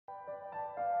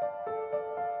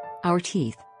Our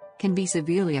teeth can be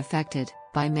severely affected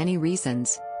by many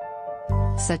reasons,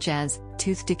 such as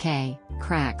tooth decay,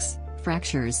 cracks,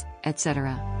 fractures,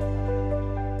 etc.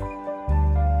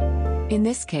 In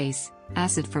this case,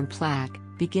 acid from plaque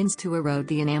begins to erode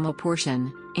the enamel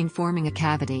portion, forming a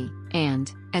cavity,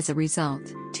 and, as a result,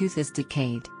 tooth is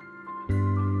decayed.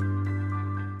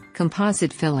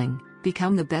 Composite filling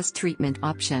become the best treatment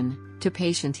option to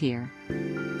patient here.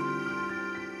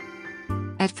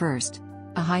 At first,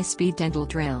 a high-speed dental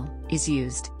drill is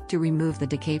used to remove the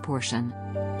decay portion.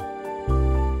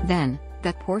 Then,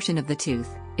 that portion of the tooth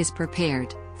is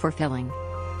prepared for filling.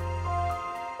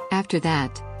 After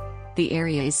that, the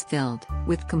area is filled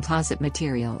with composite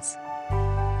materials.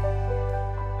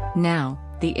 Now,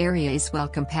 the area is well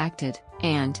compacted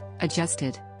and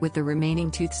adjusted with the remaining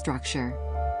tooth structure.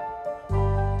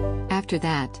 After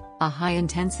that, a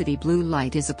high-intensity blue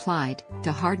light is applied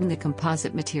to harden the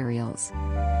composite materials.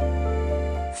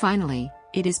 Finally,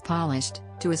 it is polished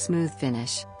to a smooth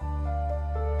finish.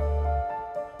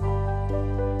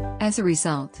 As a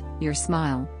result, your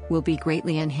smile will be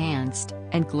greatly enhanced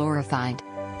and glorified.